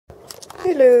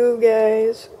Hello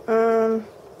guys, I'll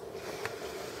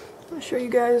show you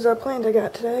guys a plant I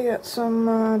got today. I got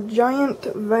some giant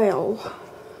Val.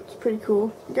 It's pretty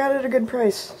cool. Got it at a good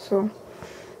price, so.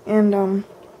 And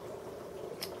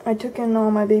I took in all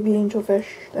my baby angelfish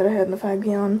that I had in the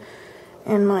 5-gallon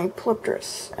and my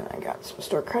Polypterus, and I got some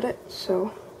store credit,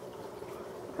 so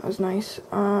that was nice.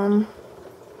 So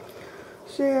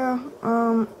yeah,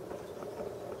 I'm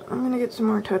gonna get some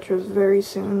more Tetras very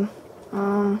soon.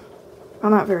 Well,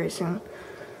 not very soon.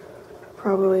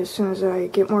 Probably as soon as I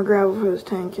get more gravel for this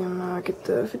tank and get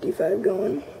the 55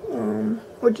 going,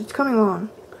 which it's coming along.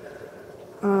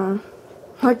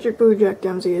 Electric Blue Jack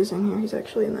Dempsey is in here. He's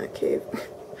actually in that cave.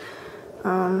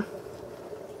 I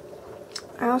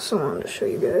also wanted to show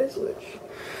you guys, which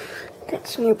got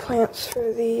some new plants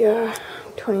for the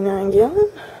 29-gallon.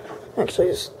 Actually,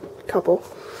 just a couple.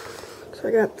 So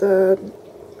I got the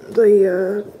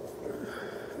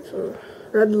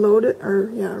Red Lotus,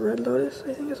 Red Lotus,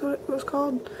 I think is what it was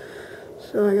called.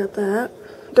 So I got that.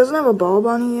 It doesn't have a bulb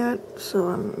on it yet,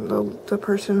 so the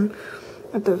person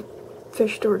at the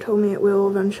fish store told me it will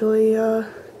eventually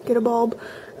get a bulb.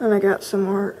 And I got some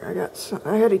more.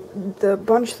 I had the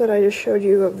bunch that I just showed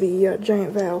you of the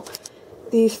giant Val.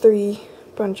 These 3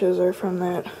 bunches are from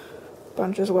that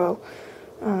bunch as well.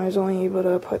 I was only able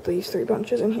to put these 3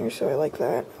 bunches in here, so I like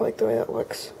that. I like the way that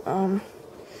looks.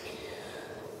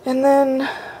 And then,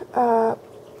 let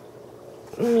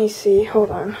me see, hold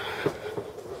on.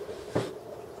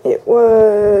 It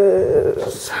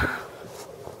was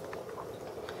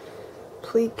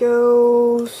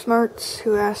Plico Smarts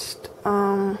who asked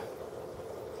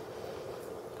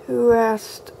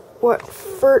what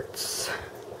ferts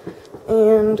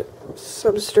and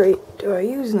substrate do I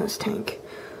use in this tank.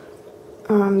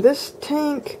 This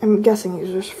tank, I'm guessing he's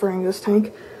just referring to this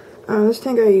tank. This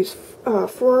tank I use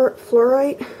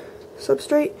fluorite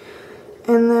substrate,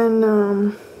 and then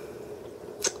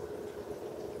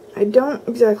I don't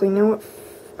exactly know what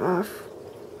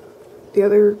the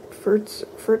other ferts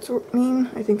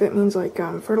mean. I think that means like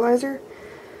fertilizer,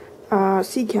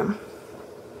 Seachem.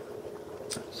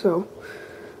 So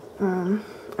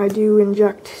I do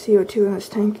inject CO2 in this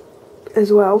tank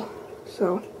as well.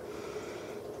 So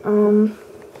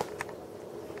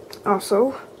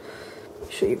also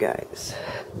show you guys.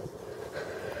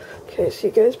 Okay, so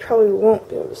you guys probably won't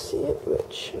be able to see it,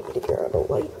 which I'm gonna get out of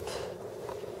light.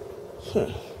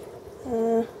 Okay.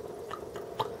 Hold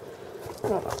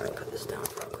on, I'm gonna put this down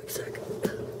for a quick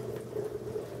second.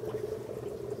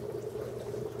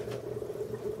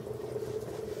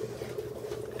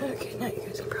 Okay, now you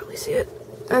guys can probably see it.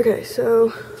 Okay,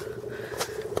 so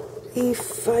the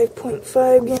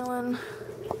 5.5 gallon.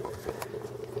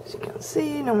 As you can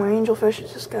see, no more angelfish,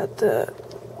 it's just got the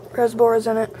reservoirs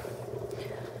in it.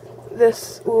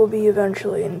 This will be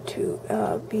eventually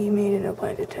be made into a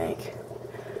planted tank.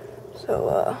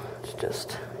 So it's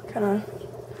just kind of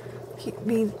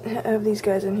have these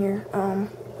guys in here.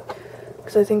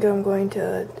 Because I think I'm going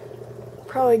to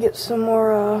probably get some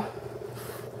more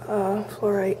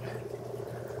fluorite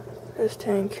for this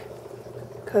tank.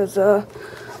 Because let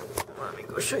me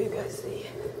go show you guys the.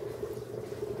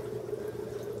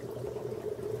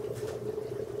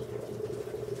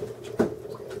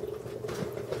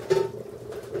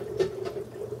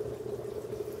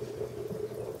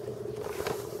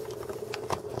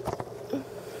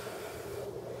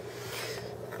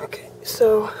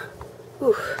 So,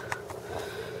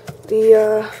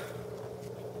 the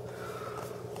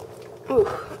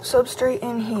substrate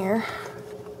in here,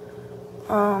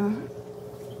 I'm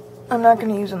not going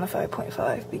to use in the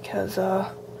 5.5 because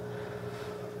I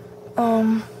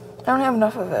don't have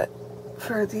enough of it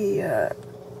for the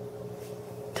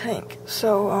tank.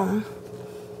 So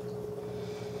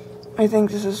I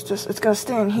think this is just, it's going to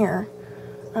stay in here.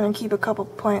 I'm going to keep a couple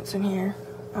plants in here.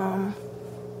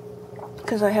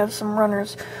 Because I have some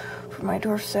runners for my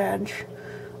dwarf sag,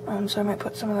 so I might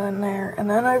put some of that in there. And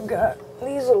then I've got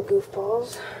these little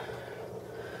goofballs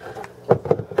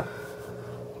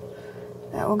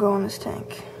that will go in this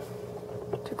tank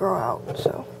to grow out.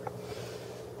 So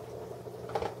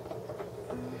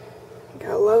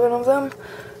got 11 of them,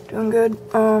 doing good.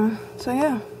 So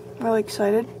yeah, I'm really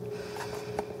excited.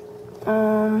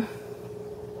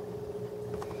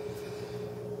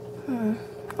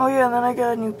 Oh yeah, and then I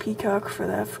got a new peacock for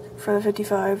the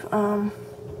 55.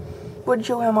 Would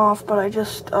show him off, but I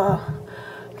just kind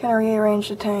of rearranged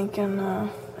the tank,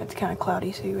 and it's kind of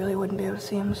cloudy, so you really wouldn't be able to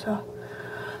see him. So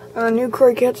new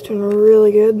Croiket's doing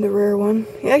really good, the rare one.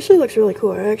 He actually looks really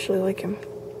cool. I actually like him.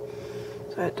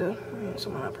 So I had to,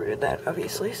 someone uprooted that,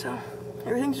 obviously. So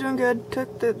everything's doing good.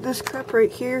 Took this cup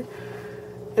right here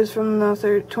is from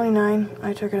the 29.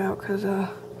 I took it out because I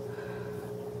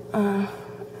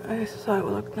thought it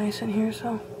would look nice in here,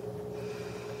 so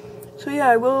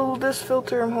yeah, this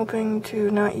filter I'm hoping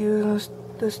to not use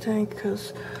this tank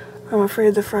because I'm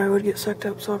afraid the fry would get sucked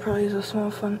up, so I'll probably use a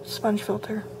small sponge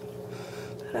filter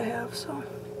that I have, so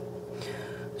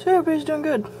everybody's doing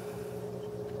good.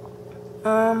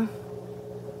 Don't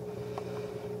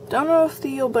know if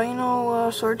the albino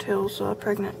swordtail's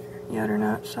pregnant yet or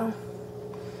not, so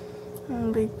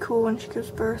it'll be cool when she gives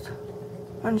birth.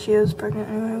 When she is pregnant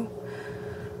anyway.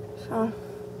 So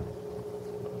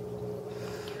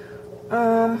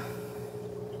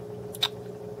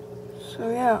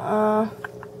yeah,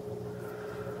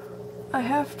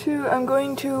 I'm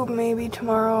going to maybe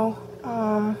tomorrow,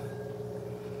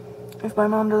 if my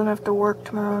mom doesn't have to work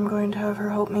tomorrow, I'm going to have her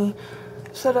help me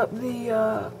set up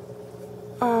the,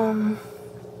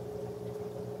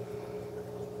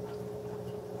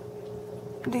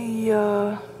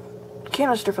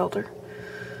 canister filter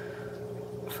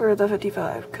for the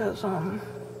 55, because,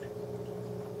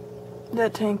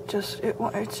 that tank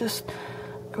it's just,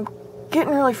 I'm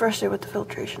getting really frustrated with the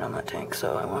filtration on that tank,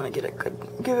 so I want to give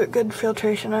it good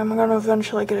filtration. I'm going to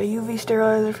eventually get a UV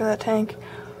sterilizer for that tank,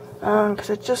 because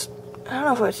it just, I don't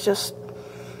know if it's just,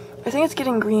 I think it's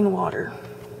getting green water,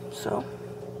 so,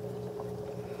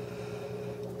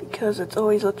 because it's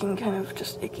always looking kind of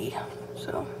just icky,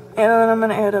 so, and then I'm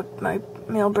going to add up my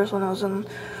male bristlenose and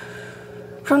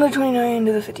from the 29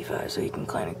 to the 55, so you can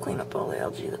kind of clean up all the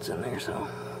algae that's in there, so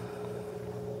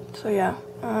yeah,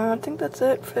 I think that's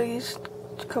it for these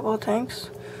couple of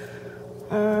tanks,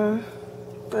 but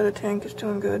the tank is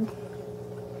doing good.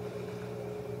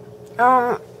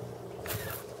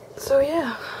 So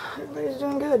yeah, everybody's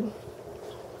doing good.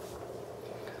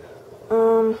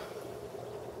 Oh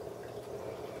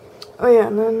yeah,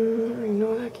 and then, I don't even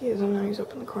know where that key is, and now he's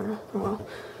up in the corner. Oh well.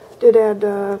 Did add,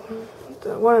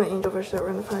 one of the angelfish that were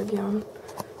in the 5-gallon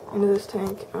into this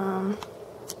tank.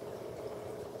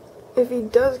 If he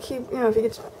does keep, if he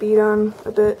gets beat on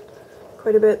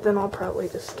quite a bit, then I'll probably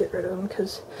just get rid of him,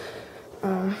 because,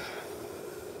 I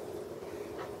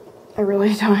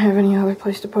really don't have any other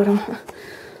place to put him.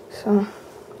 So,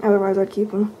 otherwise I'd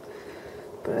keep him.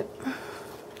 But, I'm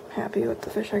happy with the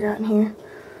fish I got in here.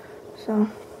 So,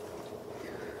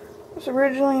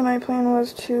 originally my plan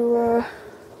was to,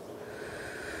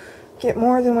 get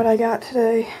more than what I got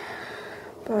today.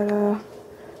 But,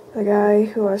 the guy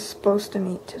who I was supposed to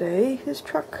meet today, his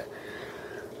truck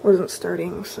wasn't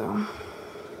starting, so,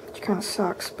 which kind of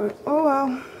sucks, but oh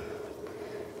well.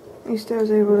 At least I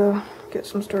was able to get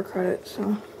some store credit,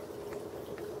 so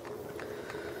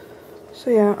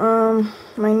yeah,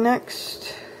 my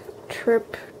next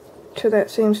trip to that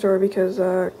same store, because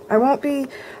I won't be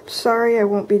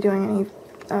doing any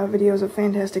videos of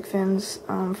Fantastic Fins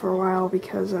for a while,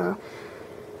 because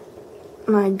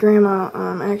my grandma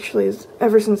actually is,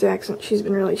 ever since the accident, she's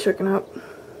been really shooken up.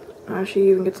 She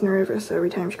even gets nervous every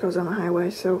time she goes on the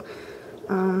highway, so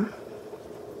I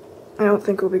don't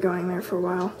think we'll be going there for a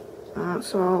while.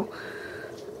 So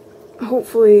I'll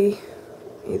hopefully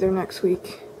either next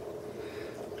week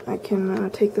I can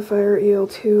take the fire eel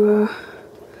to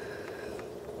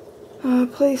a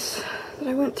place that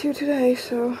I went to today,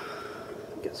 so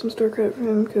get some store credit for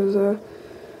him, because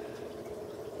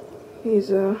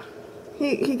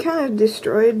he kind of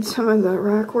destroyed some of the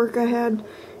rock work I had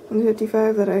in the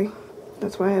 55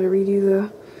 that's why I had to redo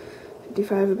the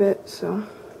 55 a bit, so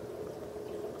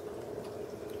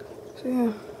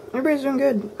yeah, everybody's doing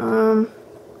good.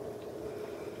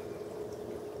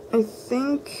 I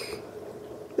think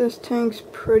this tank's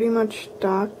pretty much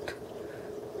stocked.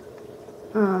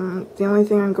 The only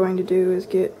thing I'm going to do is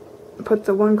put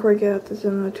the one koi cat that's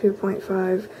in the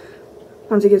 2.5,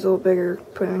 once it gets a little bigger,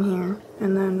 put it in here,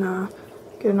 and then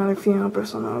get another female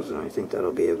bristlenose, and I think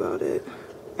that'll be about it.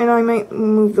 And I might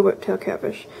move the whiptail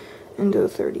catfish into the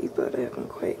 30, but I haven't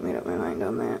quite made up my mind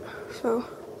on that. So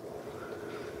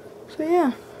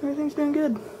yeah, everything's doing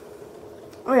good.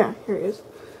 Oh yeah, here he is.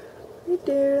 Right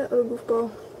there, that little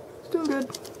goofball. It's doing good.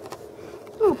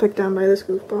 A little picked on by this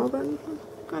goofball, but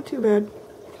not too bad.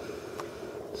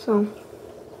 So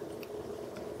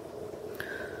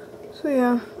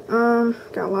yeah,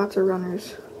 got lots of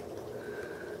runners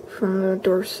from the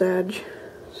dorsage.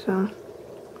 So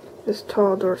this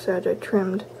tall dorsage I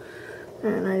trimmed,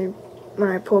 and when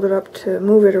I pulled it up to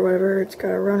move it or whatever, it's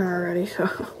got a runner already, so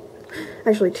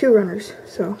actually 2 runners,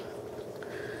 so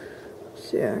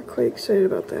yeah, quite excited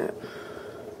about that.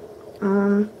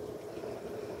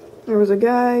 There was a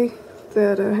guy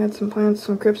that had some plants,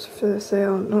 some crypts for the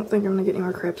sale. I don't think I'm gonna get any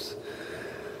more crypts.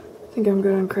 I think I'm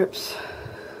good on crypts.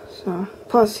 So,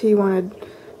 plus he wanted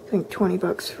think 20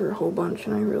 bucks for a whole bunch,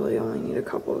 and I really only need a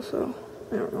couple, so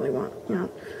I don't really want, you know.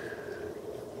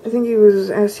 I think he was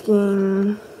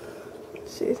asking,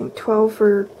 let's see, I think 12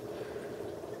 for,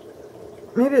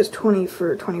 maybe it was 20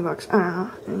 for 20 bucks, I don't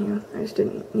know, and you know, I just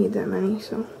didn't need that many,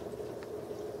 so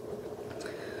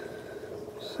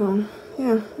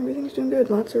yeah, everything's doing good,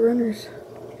 lots of runners.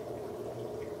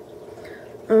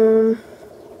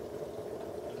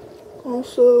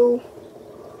 Also,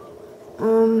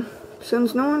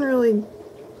 since no one really,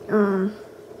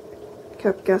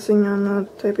 kept guessing on the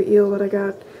type of eel that I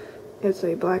got, it's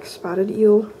a black spotted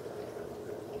eel,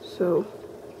 so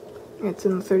it's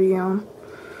in the 30 gallon.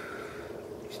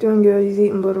 He's doing good, he's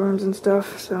eating bloodworms and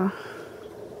stuff, so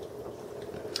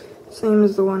same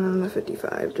as the one in the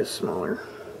 55, just smaller.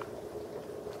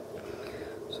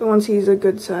 So once he's a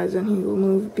good size, then he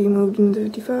will be moved into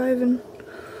 55, and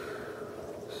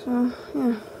so,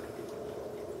 yeah.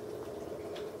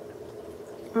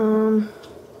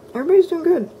 Everybody's doing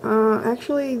good.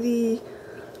 Actually, the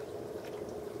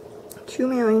 2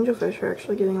 male angelfish are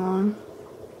actually getting along.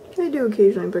 They do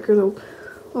occasionally bicker,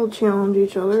 they'll challenge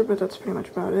each other, but that's pretty much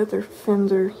about it. Their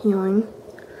fins are healing,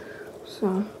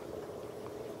 so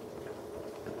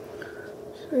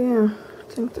yeah,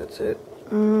 I think that's it.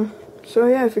 So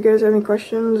yeah, if you guys have any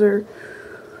questions or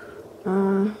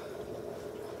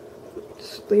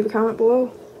just leave a comment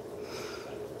below.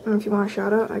 And if you want a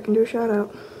shout out, I can do a shout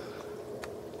out.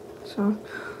 So,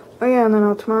 oh yeah, and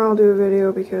then tomorrow I'll do a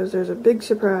video because there's a big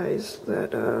surprise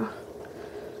that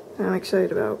I'm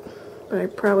excited about. But I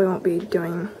probably won't be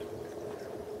doing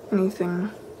anything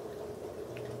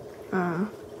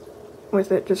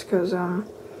with it just because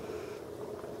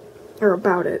or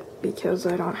about it, because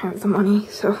I don't have the money,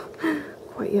 so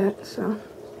quite yet, so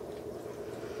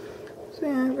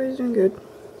yeah, everybody's doing good.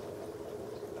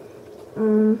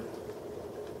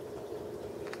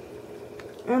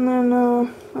 And then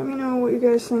let me know what you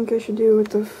guys think I should do with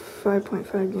the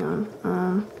 5.5 gallon.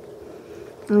 I'm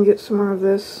gonna get some more of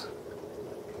this,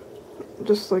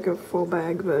 just like a full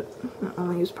bag, but I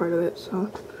only use part of it,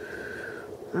 so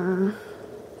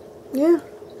yeah,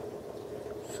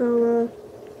 so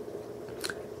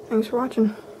thanks for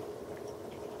watching.